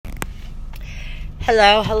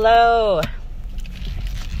Hello, hello.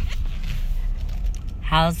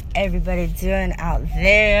 How's everybody doing out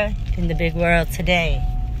there in the big world today?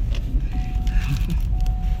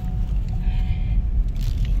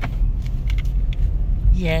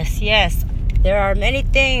 Yes. There are many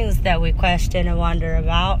things that we question and wonder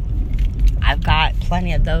about. I've got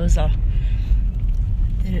plenty of those that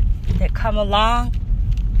come along.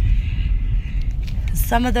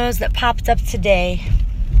 Some of those that popped up today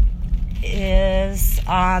is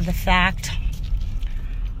the fact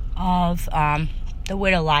of the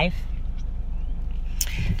widow life,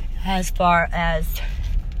 as far as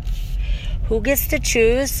who gets to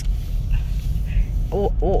choose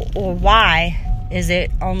or why is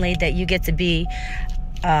it only that you get to be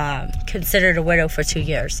considered a widow for 2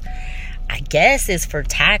 years. I guess it's for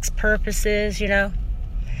tax purposes, I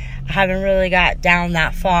haven't really got down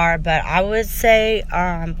that far, but I would say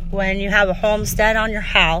when you have a homestead on your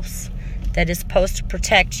house that is supposed to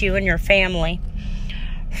protect you and your family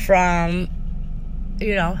from,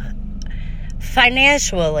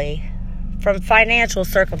 financial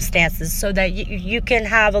circumstances, so that you can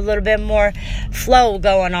have a little bit more flow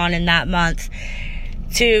going on in that month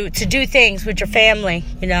to do things with your family,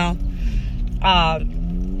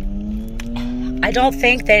 I don't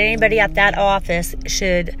think that anybody at that office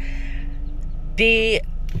should be...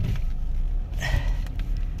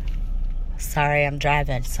 Sorry, I'm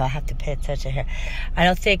driving, so I have to pay attention here. I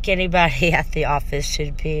don't think anybody at the office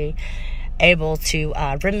should be able to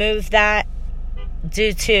remove that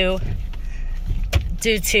due to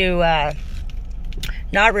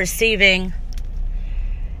not receiving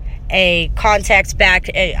a contact back.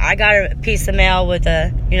 I got a piece of mail with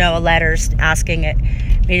a letter asking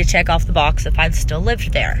me to check off the box if I'd still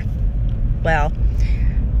lived there. Well,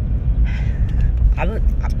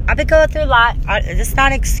 I've been going through a lot. It's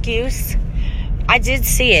not an excuse. I did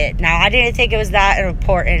see it. Now, I didn't think it was that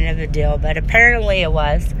important of a deal, but apparently it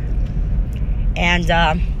was. And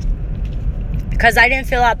because I didn't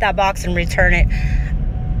fill out that box and return it,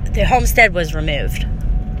 the homestead was removed.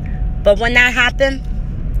 But when that happened,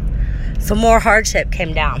 some more hardship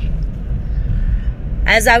came down.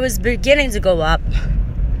 As I was beginning to go up,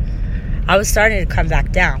 I was starting to come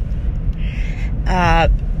back down. I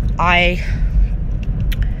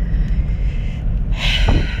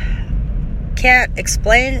can't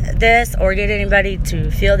explain this or get anybody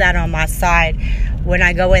to feel that on my side when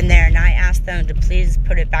I go in there and I ask them to please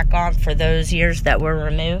put it back on for those years that were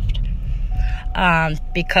removed,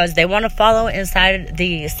 because they want to follow inside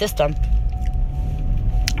the system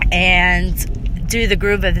and do the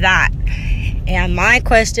groove of that. And my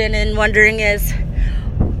question and wondering is,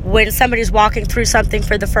 when somebody's walking through something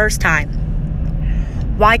for the first time,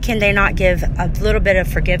 why can they not give a little bit of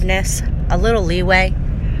forgiveness, a little leeway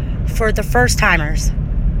for the first timers?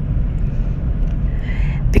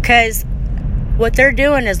 Because what they're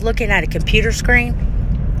doing is looking at a computer screen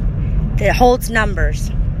that holds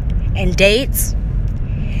numbers and dates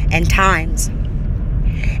and times.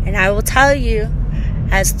 And I will tell you,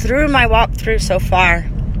 as through my walkthrough so far,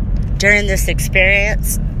 during this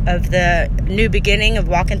experience of the new beginning of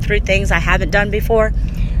walking through things I haven't done before,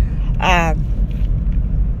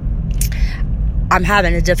 I'm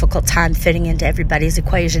having a difficult time fitting into everybody's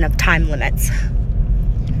equation of time limits.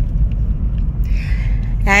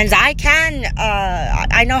 And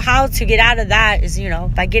I know how to get out of that is,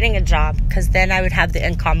 by getting a job, because then I would have the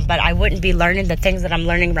income, but I wouldn't be learning the things that I'm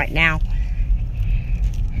learning right now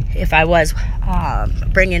if I was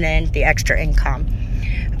bringing in the extra income.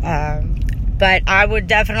 But I would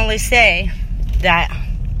definitely say that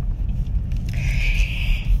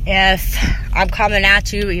if I'm coming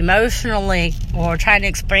at you emotionally or trying to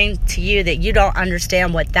explain to you that you don't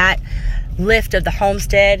understand what that lift of the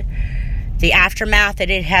homestead, the aftermath that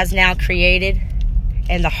it has now created,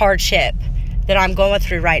 and the hardship that I'm going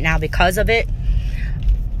through right now because of it,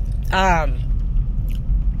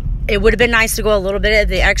 it would have been nice to go a little bit of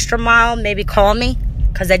the extra mile, maybe call me,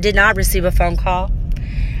 because I did not receive a phone call.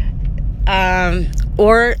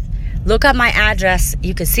 Or look up my address.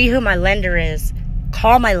 You can see who my lender is.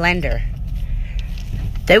 Call my lender.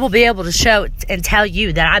 They will be able to show and tell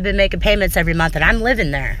you that I've been making payments every month and I'm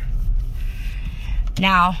living there.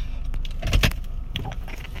 Now,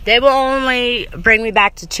 they will only bring me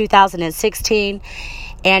back to 2016,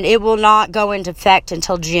 and it will not go into effect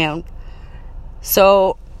until June.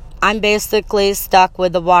 So I'm basically stuck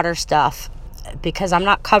with the water stuff because I'm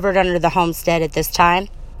not covered under the homestead at this time.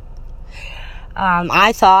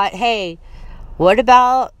 I thought, hey, what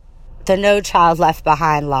about the No Child Left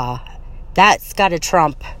Behind law? That's got to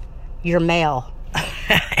trump your mail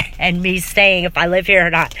and me staying if I live here or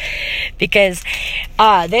not. Because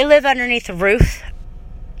they live underneath a roof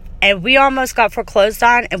And we almost got foreclosed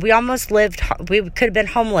on, and we could have been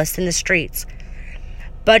homeless in the streets.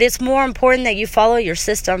 But it's more important that you follow your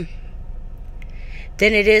system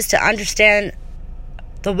than it is to understand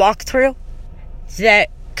the walkthrough that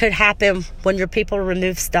could happen when your people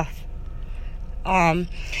remove stuff.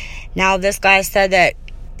 Now this guy said that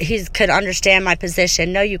he could understand my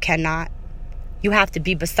position. No, you cannot. You have to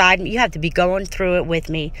be beside me. You have to be going through it with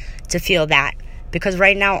me to feel that. Because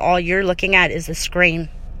right now, all you're looking at is a screen.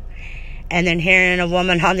 And then hearing a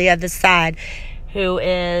woman on the other side who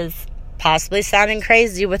is possibly sounding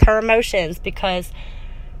crazy with her emotions, because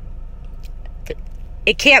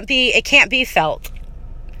it can't be felt.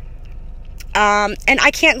 And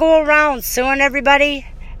I can't go around suing everybody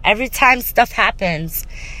every time stuff happens.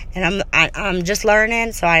 And I'm just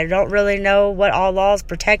learning, so I don't really know what all laws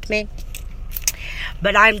protect me.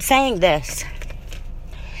 But I'm saying this.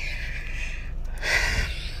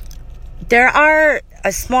 There are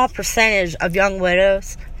a small percentage of young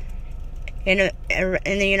widows in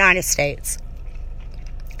the United States.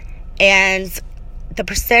 And the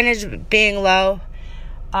percentage being low,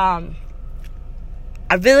 I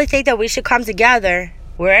really think that we should come together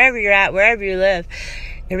wherever you're at, wherever you live.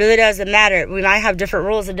 It really doesn't matter. We might have different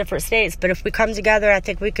rules in different states, but if we come together, I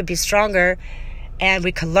think we could be stronger and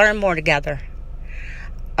we could learn more together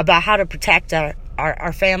about how to protect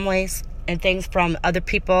our families and things from other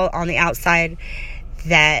people on the outside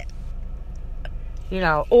that,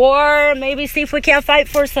 or maybe see if we can't fight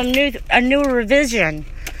for a new revision,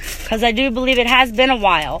 because I do believe it has been a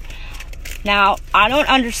while. Now, I don't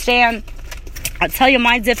understand. I'll tell you,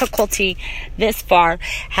 my difficulty this far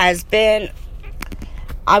has been,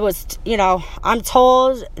 I'm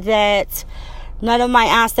told that none of my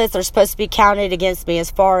assets are supposed to be counted against me as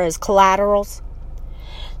far as collaterals.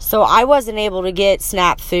 So I wasn't able to get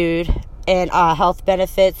SNAP food and health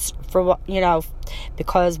benefits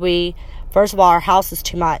because first of all, our house is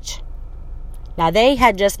too much. Now, they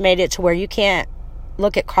had just made it to where you can't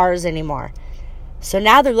look at cars anymore. So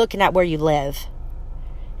now they're looking at where you live.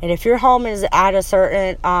 And if your home is at a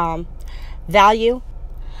certain value,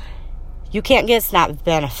 you can't get SNAP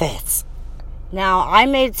benefits. Now, I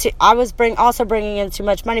was also bringing in too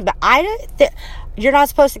much money, but you're not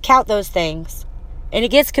supposed to count those things. And it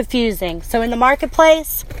gets confusing. So in the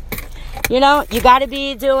marketplace, you got to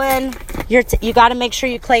be doing you got to make sure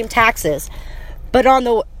you claim taxes. But on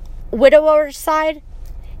the widower side,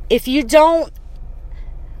 if you don't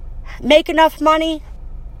make enough money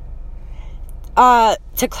to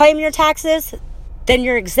claim your taxes, then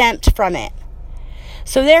you're exempt from it.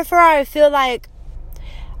 So therefore, I feel like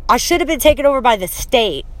I should have been taken over by the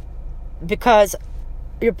state, because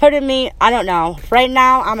you're putting me, I don't know. Right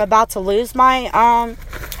now, I'm about to lose my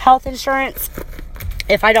health insurance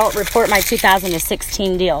if I don't report my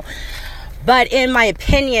 2016 deal. But in my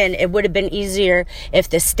opinion, it would have been easier if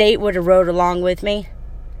the state would have rode along with me,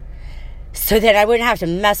 so that I wouldn't have to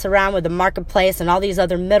mess around with the marketplace and all these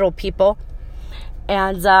other middle people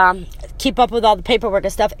and keep up with all the paperwork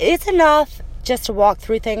and stuff. It's enough just to walk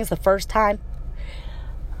through things the first time,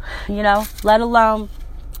 let alone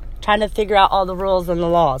trying to figure out all the rules and the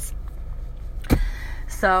laws.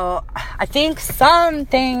 So I think some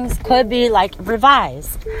things could be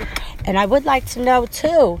revised. And I would like to know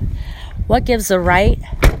too, what gives the right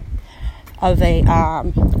of a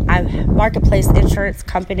marketplace insurance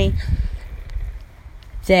company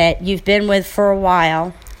that you've been with for a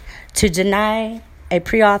while to deny a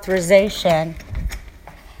pre-authorization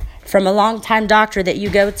from a long-time doctor that you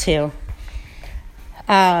go to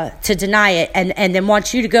deny it, and then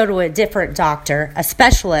want you to go to a different doctor, a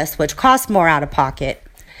specialist, which costs more out of pocket,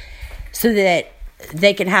 so that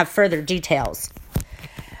they can have further details.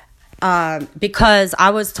 Because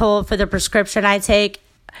I was told for the prescription I take,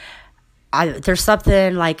 there's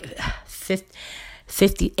something like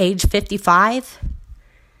 50, age 55.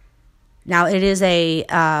 Now, it is a,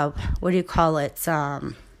 what do you call it? It's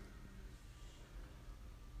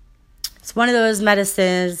one of those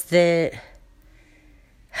medicines that,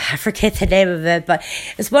 I forget the name of it, but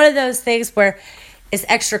it's one of those things where it's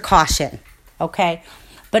extra caution, okay?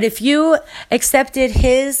 But if you accepted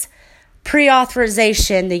his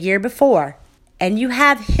pre-authorization the year before, and you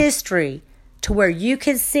have history to where you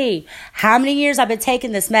can see how many years I've been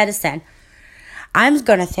taking this medicine, I'm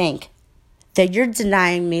going to think that you're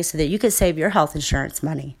denying me so that you can save your health insurance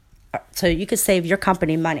money, so you can save your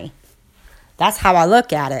company money. That's how I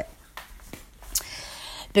look at it.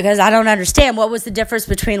 Because I don't understand, what was the difference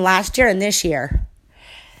between last year and this year?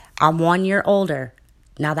 I'm 1 year older.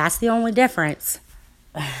 Now, that's the only difference.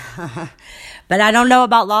 But I don't know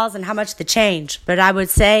about laws and how much they change. But I would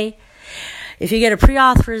say, if you get a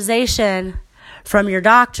pre-authorization from your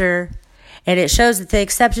doctor and it shows that they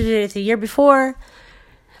accepted it the year before,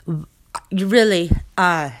 you really,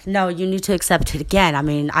 no, you need to accept it again. I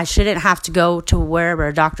mean, I shouldn't have to go to wherever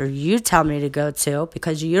a doctor you tell me to go to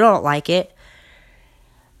because you don't like it.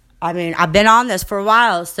 I mean, I've been on this for a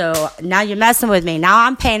while, so now you're messing with me. Now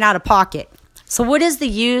I'm paying out of pocket. So what is the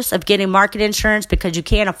use of getting market insurance because you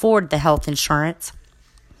can't afford the health insurance?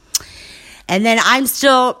 And then I'm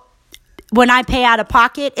still, when I pay out of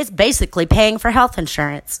pocket, it's basically paying for health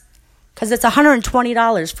insurance because it's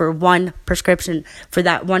 $120 for one prescription, for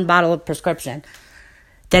that one bottle of prescription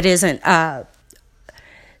that isn't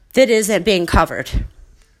being covered.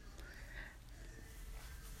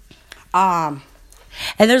 And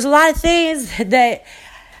there's a lot of things that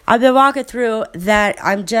I've been walking through that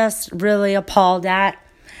I'm just really appalled at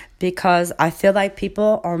because I feel like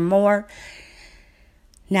people are more.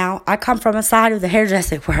 Now, I come from a side of the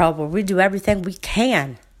hairdressing world where we do everything we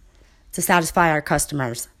can to satisfy our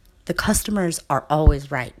customers. The customers are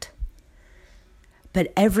always right.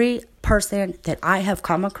 But every person that I have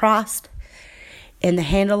come across in the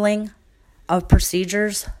handling of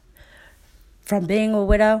procedures from being a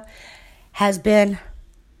widow has been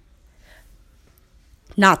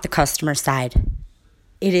not the customer side.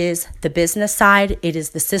 It is the business side, it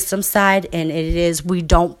is the system side, and it is we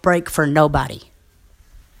don't break for nobody.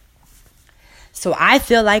 So I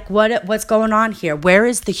feel like what's going on here? Where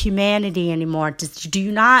is the humanity anymore? Do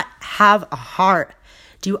you not have a heart?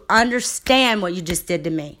 Do you understand what you just did to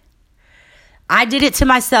me? I did it to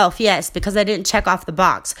myself, yes, because I didn't check off the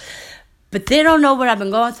box. But they don't know what I've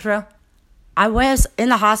been going through. I was in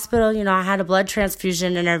the hospital, I had a blood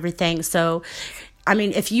transfusion and everything. So, I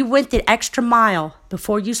mean, if you went the extra mile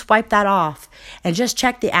before you swipe that off and just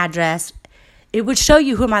check the address, it would show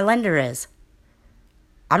you who my lender is.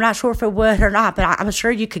 I'm not sure if it would or not, but I'm sure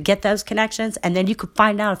you could get those connections and then you could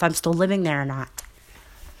find out if I'm still living there or not.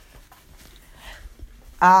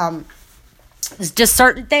 It's just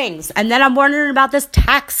certain things. And then I'm wondering about this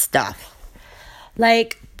tax stuff.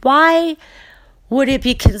 Like, why would it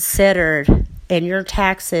be considered in your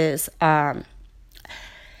taxes an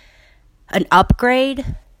upgrade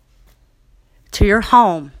to your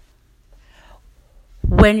home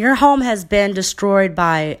when your home has been destroyed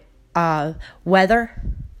by weather?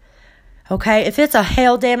 Okay, if it's a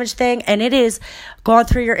hail damage thing and it is gone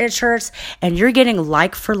through your insurance and you're getting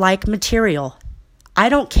like for like material, I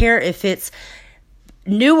don't care if it's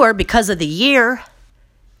newer because of the year,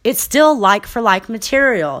 it's still like for like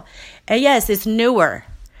material. And yes, it's newer.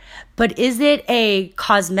 But is it a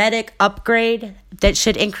cosmetic upgrade that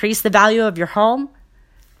should increase the value of your home?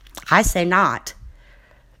 I say not.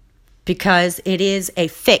 Because it is a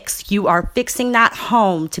fix. You are fixing that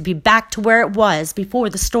home to be back to where it was before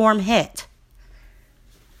the storm hit.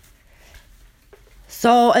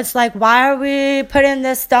 So it's like, why are we putting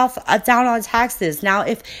this stuff down on taxes? Now,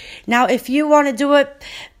 if you want to do it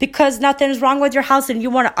because nothing's wrong with your house and you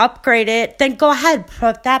want to upgrade it, then go ahead,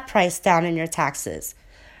 put that price down in your taxes.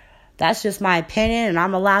 That's just my opinion, and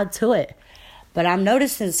I'm allowed to it. But I'm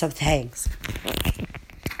noticing some things.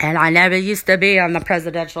 And I never used to be on the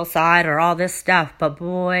presidential side or all this stuff. But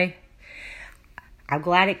boy, I'm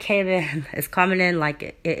glad it came in. It's coming in like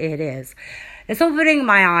it is. It's opening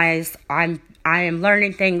my eyes. I am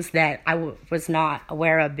learning things that I was not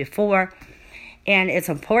aware of before. And it's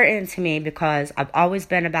important to me because I've always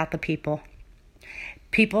been about the people.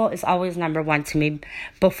 People is always number one to me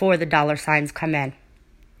before the dollar signs come in.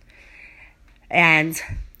 And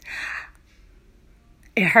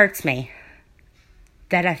it hurts me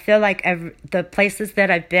that I feel like the places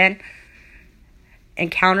that I've been,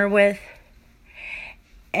 encounter with,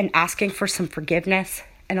 and asking for some forgiveness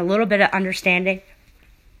and a little bit of understanding,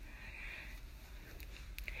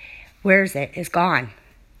 where is it? It's gone.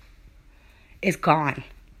 It's gone.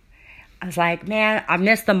 I was like, man, I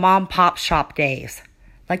miss the mom pop shop days.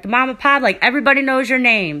 Like the mom and pop, like everybody knows your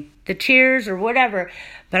name, the Cheers or whatever.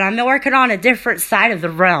 But I'm working on a different side of the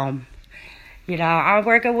realm. I'm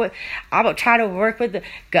trying to work with the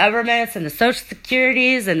governments and the social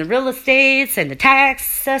securities and the real estates and the tax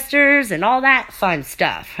assessors and all that fun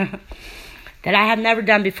stuff that I have never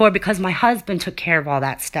done before because my husband took care of all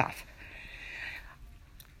that stuff.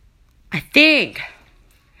 I think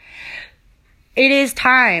it is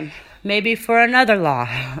time maybe for another law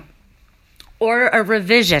or a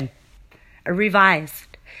revision, a revised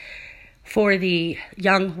for the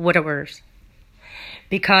young widowers.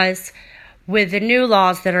 Because with the new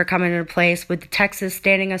laws that are coming into place, with Texas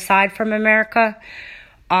standing aside from America,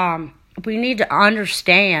 we need to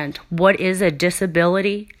understand what is a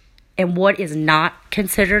disability and what is not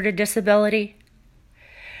considered a disability.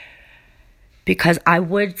 Because I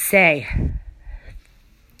would say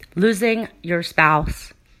Losing your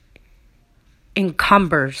spouse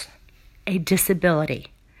encumbers a disability.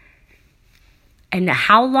 And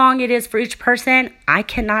how long it is for each person, I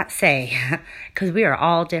cannot say, because we are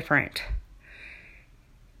all different.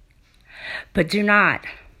 But do not,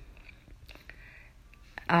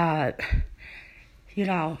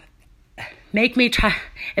 make me try.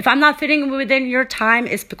 If I'm not fitting within your time,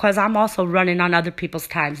 it's because I'm also running on other people's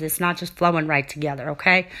times. It's not just flowing right together,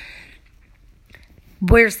 okay?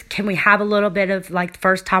 Can we have a little bit of like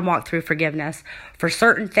first time walk through forgiveness for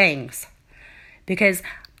certain things? Because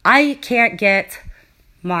I can't get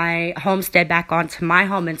my homestead back onto my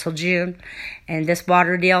home until June. And this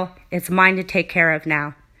water deal, it's mine to take care of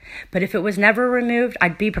now. But if it was never removed,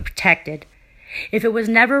 I'd be protected. If it was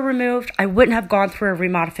never removed, I wouldn't have gone through a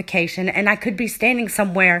remodification, and I could be standing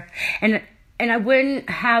somewhere, and I wouldn't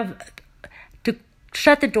have to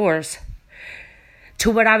shut the doors to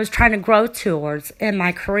what I was trying to grow towards in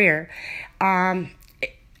my career. I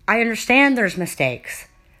understand there's mistakes.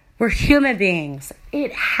 We're human beings.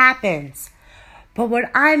 It happens. But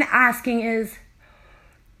what I'm asking is,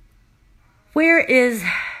 where is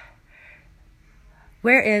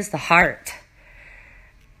the heart?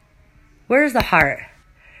 Where's the heart?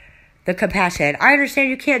 The compassion. I understand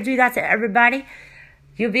you can't do that to everybody.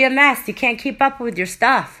 You'll be a mess. You can't keep up with your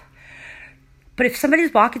stuff. But if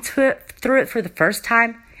somebody's walking through it for the first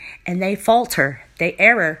time and they falter, they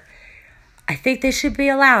error, I think they should be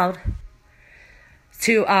allowed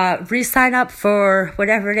to re-sign up for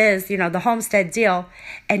whatever it is, the homestead deal,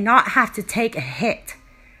 and not have to take a hit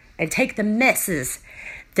and take the misses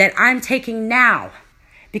that I'm taking now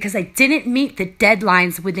because I didn't meet the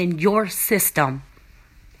deadlines within your system.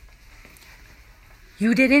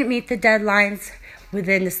 You didn't meet the deadlines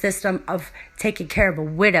within the system of taking care of a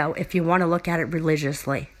widow, if you want to look at it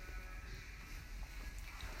religiously.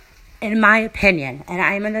 In my opinion, and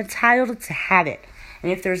I am entitled to have it. And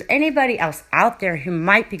if there's anybody else out there who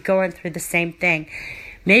might be going through the same thing,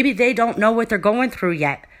 maybe they don't know what they're going through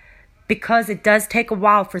yet, because it does take a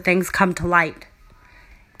while for things come to light.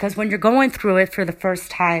 Because when you're going through it for the first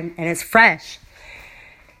time and it's fresh,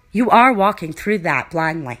 you are walking through that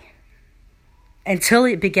blindly until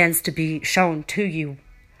it begins to be shown to you.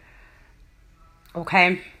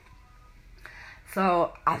 Okay?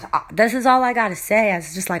 So this is all I got to say.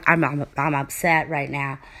 It's just like I'm upset right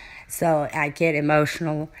now. So I get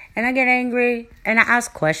emotional and I get angry and I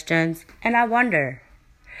ask questions and I wonder.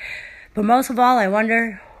 But most of all, I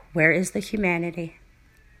wonder, where is the humanity?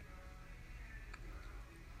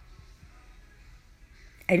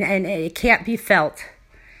 And it can't be felt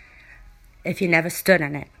if you never stood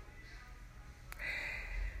in it.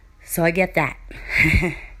 So I get that.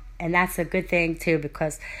 And that's a good thing too,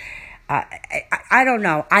 because I don't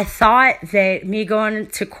know. I thought that me going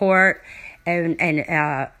to court and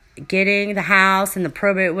getting the house and the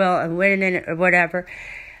probate will and winning it or whatever,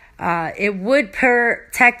 it would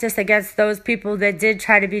protect us against those people that did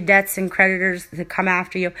try to be debts and creditors to come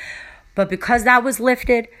after you. But because that was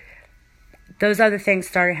lifted, those other things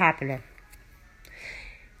started happening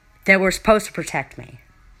that were supposed to protect me.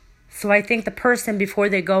 So I think the person, before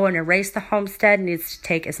they go and erase the homestead, needs to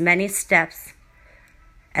take as many steps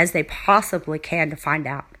as they possibly can to find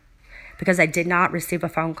out. Because I did not receive a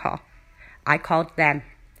phone call. I called them.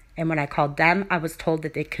 And when I called them, I was told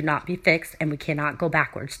that they could not be fixed and we cannot go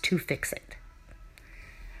backwards to fix it.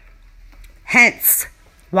 Hence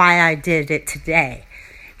why I did it today.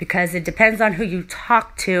 Because it depends on who you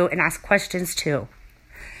talk to and ask questions to.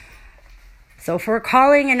 So if we're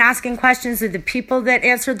calling and asking questions to the people that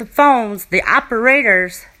answer the phones, the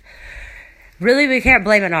operators, really we can't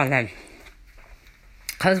blame it on them.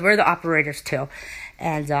 Because we're the operators too.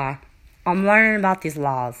 And I'm learning about these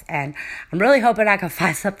laws. And I'm really hoping I can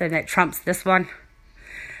find something that trumps this one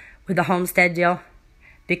with the homestead deal.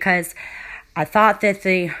 Because I thought that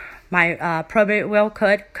my probate will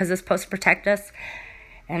could, because it's supposed to protect us.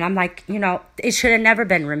 And I'm like, it should have never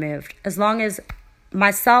been removed. As long as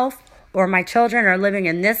myself or my children are living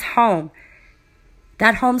in this home,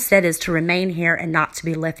 that homestead is to remain here and not to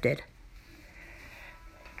be lifted.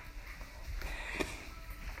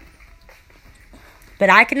 But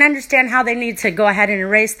I can understand how they need to go ahead and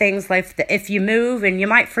erase things like if you move and you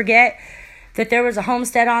might forget that there was a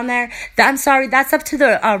homestead on there. I'm sorry, that's up to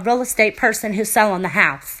the real estate person who's selling the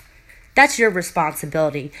house. That's your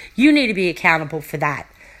responsibility. You need to be accountable for that.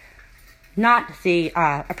 Not the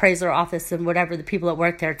appraiser office and whatever the people that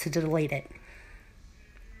work there to delete it.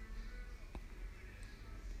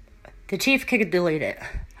 The chief can delete it.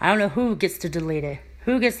 I don't know who gets to delete it.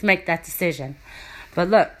 Who gets to make that decision? But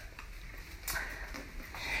look,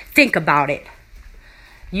 think about it.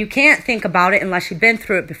 You can't think about it unless you've been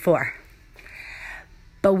through it before.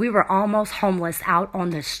 But we were almost homeless out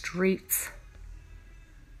on the streets.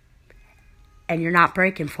 And you're not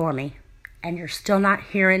breaking for me. And you're still not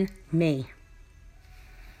hearing me.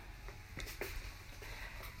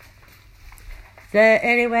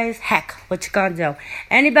 Anyways, heck, what you gonna do?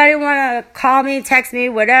 Anybody want to call me, text me,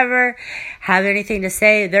 whatever, have anything to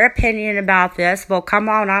say, their opinion about this, well, come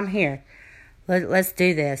on, I'm here. Let's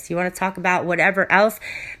do this. You want to talk about whatever else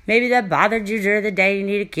maybe that bothered you during the day, you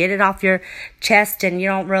need to get it off your chest, and you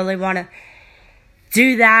don't really want to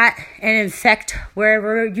do that and infect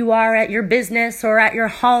wherever you are at your business or at your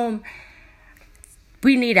home.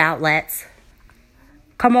 We need outlets.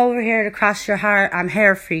 Come over here to Cross Your Heart. I'm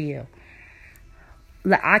here for you.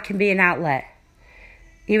 I can be an outlet,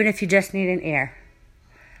 even if you just need an ear.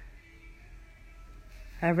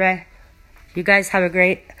 All right? You guys have a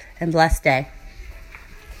great and blessed day.